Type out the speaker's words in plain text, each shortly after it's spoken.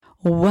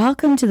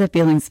Welcome to the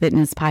Feelings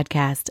Fitness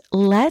Podcast.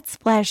 Let's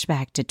flash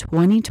back to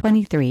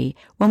 2023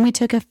 when we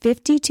took a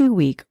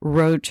 52-week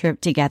road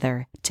trip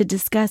together to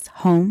discuss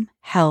home,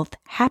 health,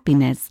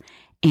 happiness,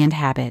 and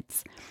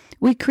habits.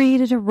 We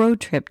created a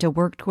road trip to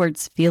work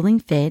towards feeling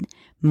fit,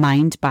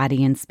 mind,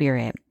 body, and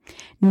spirit.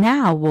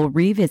 Now we'll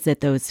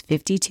revisit those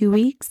 52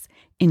 weeks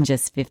in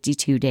just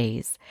 52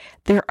 days.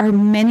 There are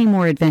many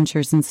more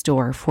adventures in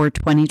store for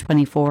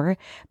 2024,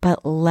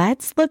 but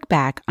let's look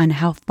back on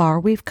how far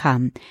we've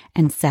come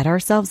and set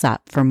ourselves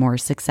up for more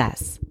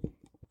success.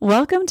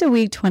 Welcome to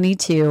week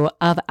 22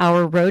 of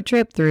our road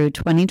trip through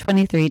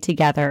 2023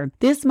 together.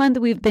 This month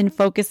we've been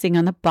focusing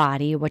on the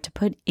body, what to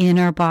put in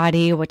our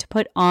body, what to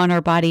put on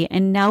our body,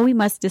 and now we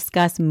must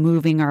discuss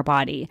moving our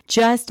body.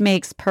 Just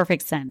makes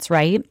perfect sense,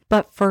 right?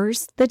 But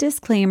first, the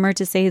disclaimer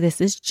to say this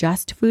is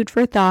just food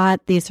for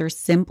thought. These are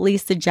simply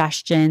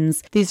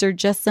suggestions. These are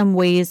just some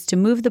ways to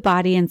move the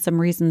body and some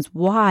reasons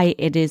why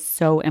it is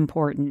so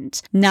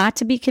important. Not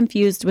to be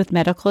confused with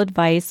medical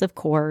advice, of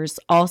course.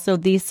 Also,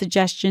 these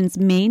suggestions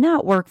may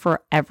not work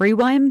for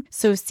everyone,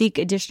 so seek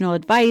additional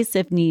advice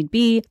if need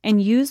be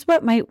and use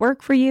what might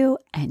work for you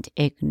and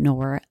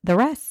ignore the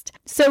rest.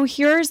 So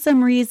here are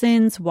some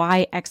reasons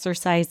why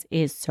exercise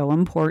is so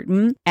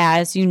important.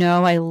 As you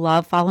know, I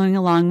love following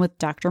along with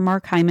Dr.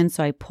 Mark Hyman,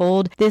 so I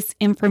pulled this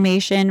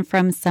information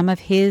from some of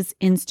his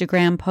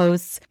Instagram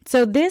posts.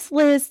 So this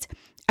list,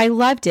 I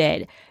loved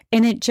it.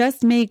 And it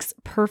just makes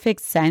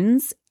perfect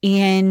sense.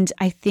 And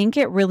I think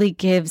it really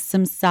gives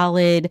some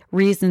solid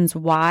reasons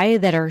why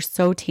that are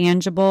so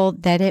tangible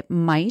that it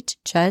might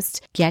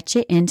just get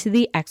you into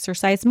the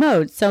exercise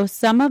mode. So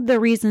some of the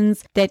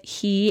reasons that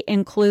he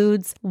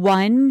includes: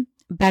 one,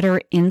 better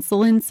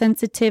insulin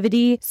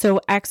sensitivity. So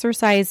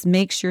exercise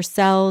makes your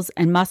cells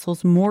and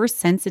muscles more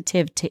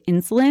sensitive to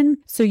insulin,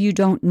 so you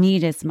don't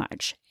need as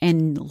much.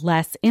 And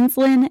less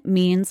insulin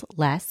means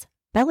less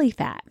belly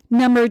fat.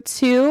 Number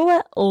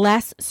two,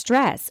 less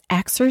stress.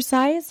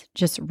 Exercise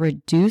just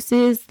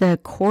reduces the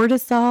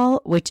cortisol,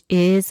 which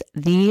is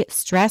the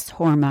stress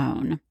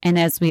hormone. And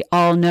as we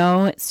all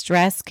know,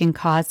 stress can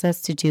cause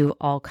us to do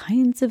all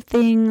kinds of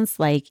things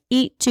like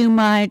eat too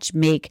much,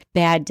 make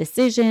bad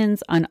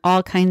decisions on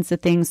all kinds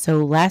of things.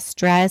 So less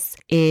stress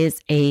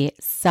is a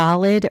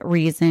solid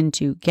reason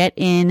to get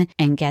in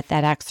and get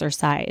that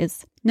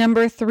exercise.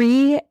 Number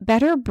three,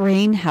 better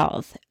brain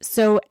health.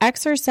 So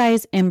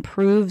exercise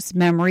improves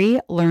memory,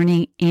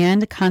 learning,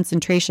 and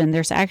concentration.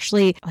 There's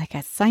actually like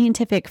a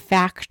scientific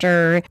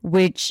factor,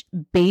 which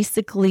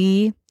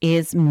basically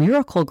is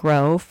miracle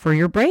grow for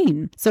your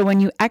brain. So when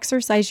you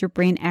exercise, your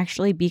brain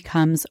actually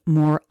becomes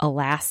more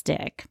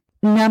elastic.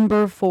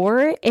 Number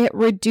four, it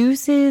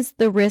reduces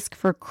the risk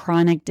for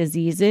chronic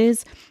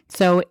diseases.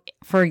 So,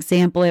 for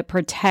example, it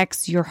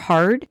protects your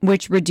heart,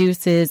 which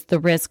reduces the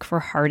risk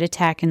for heart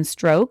attack and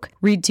stroke,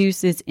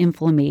 reduces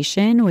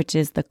inflammation, which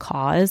is the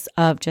cause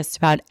of just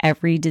about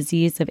every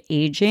disease of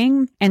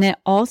aging. And it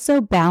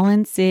also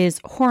balances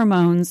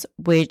hormones,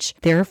 which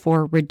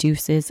therefore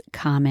reduces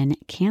common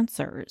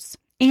cancers.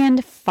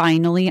 And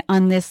finally,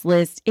 on this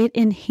list, it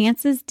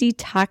enhances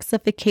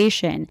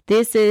detoxification.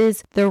 This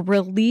is the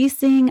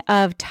releasing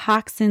of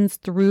toxins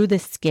through the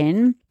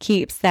skin,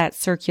 keeps that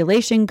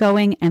circulation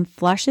going, and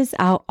flushes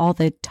out all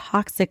the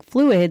toxic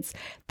fluids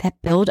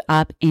that build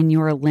up in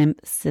your lymph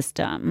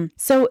system.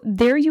 So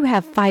there you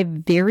have 5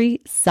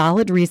 very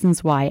solid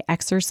reasons why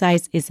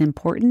exercise is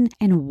important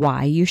and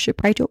why you should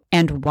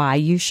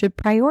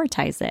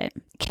prioritize it.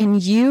 Can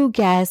you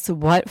guess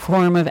what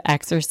form of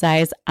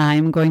exercise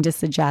I'm going to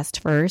suggest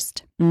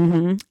first?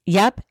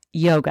 Yep.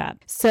 Yoga.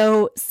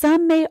 So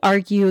some may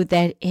argue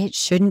that it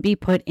shouldn't be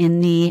put in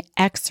the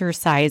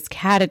exercise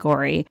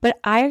category, but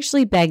I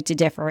actually beg to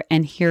differ,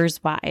 and here's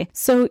why.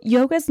 So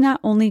yoga is not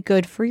only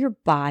good for your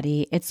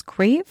body, it's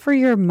great for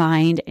your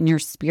mind and your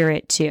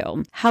spirit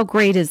too. How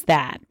great is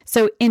that?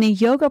 So in a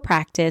yoga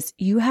practice,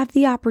 you have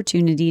the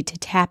opportunity to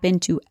tap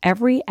into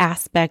every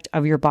aspect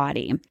of your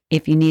body.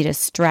 If you need a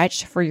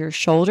stretch for your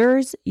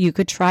shoulders, you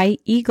could try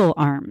eagle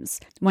arms.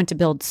 Want to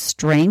build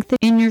strength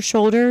in your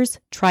shoulders?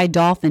 Try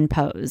dolphin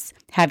pose.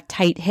 Have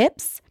tight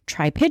hips?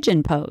 Try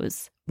pigeon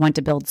pose. Want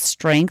to build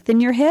strength in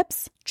your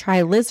hips?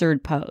 Try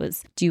lizard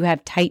pose. Do you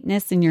have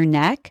tightness in your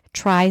neck?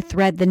 Try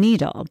thread the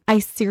needle. I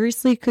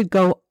seriously could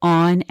go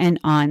on and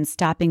on,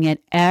 stopping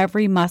at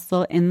every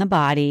muscle in the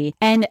body.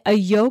 And a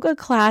yoga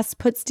class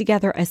puts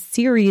together a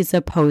series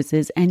of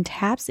poses and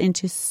taps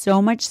into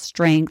so much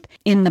strength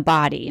in the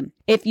body.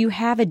 If you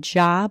have a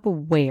job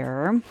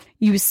where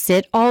you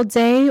sit all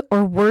day,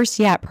 or worse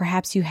yet,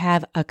 perhaps you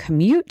have a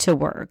commute to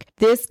work,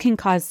 this can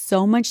cause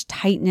so much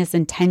tightness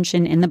and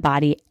tension in the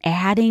body,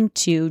 adding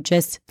to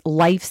just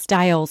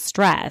lifestyle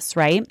stress,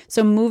 right?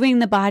 So moving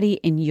the body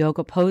in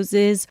yoga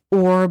poses,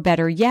 or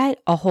better yet,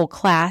 a whole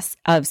class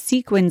of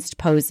sequenced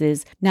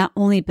poses, not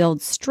only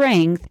builds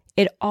strength,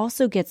 It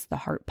also gets the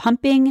heart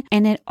pumping,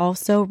 and it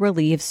also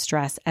relieves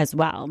stress as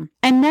well.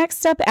 And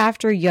next up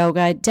after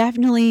yoga,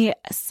 definitely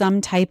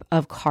some type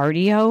of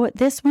cardio.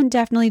 This one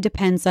definitely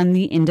depends on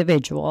the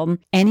individual.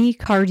 Any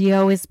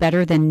cardio is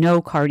better than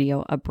no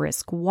cardio. A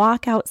brisk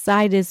walk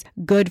outside is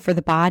good for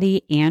the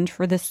body and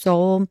for the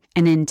soul.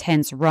 An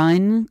intense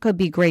run could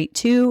be great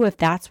too if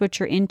that's what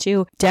you're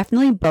into.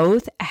 Definitely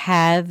both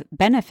have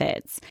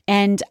benefits.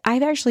 And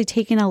I've actually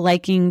taken a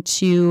liking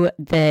to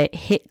the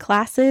HIIT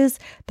classes,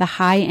 the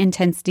high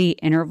intensity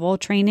interval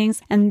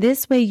trainings, and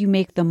this way you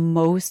make the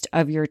most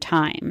of your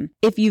time.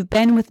 If you've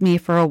been with me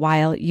for a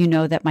while, you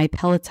know that my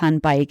Peloton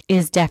bike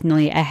is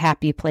definitely a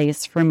happy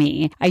place for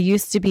me. I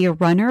used to be a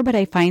runner, but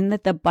I find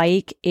that the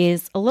bike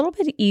is a little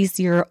bit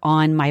easier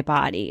on my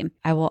body.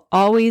 I will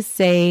always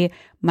say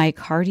my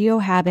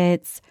cardio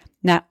habits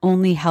not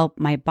only help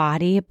my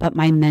body, but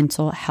my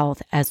mental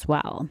health as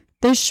well.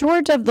 The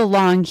short of the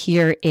long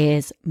here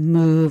is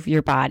move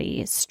your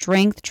body.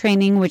 Strength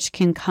training, which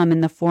can come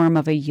in the form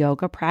of a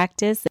yoga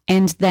practice,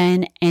 and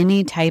then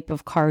any type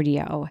of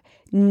cardio.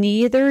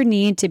 Neither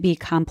need to be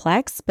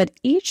complex, but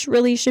each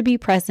really should be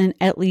present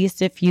at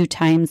least a few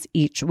times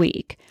each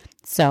week.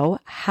 So,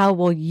 how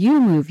will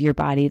you move your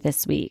body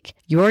this week?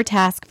 Your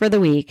task for the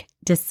week: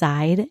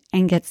 decide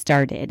and get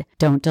started.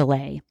 Don't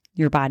delay.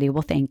 Your body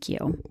will thank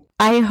you.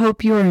 I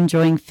hope you are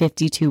enjoying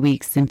 52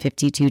 Weeks in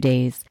 52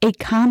 Days, a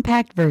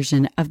compact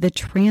version of the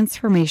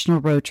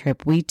transformational road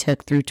trip we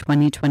took through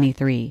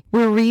 2023.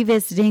 We're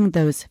revisiting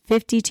those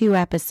 52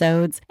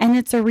 episodes, and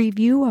it's a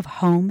review of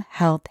home,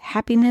 health,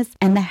 happiness,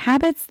 and the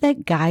habits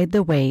that guide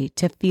the way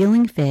to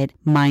feeling fit,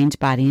 mind,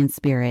 body, and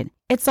spirit.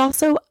 It's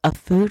also a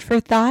food for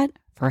thought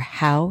for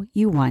how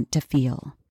you want to feel.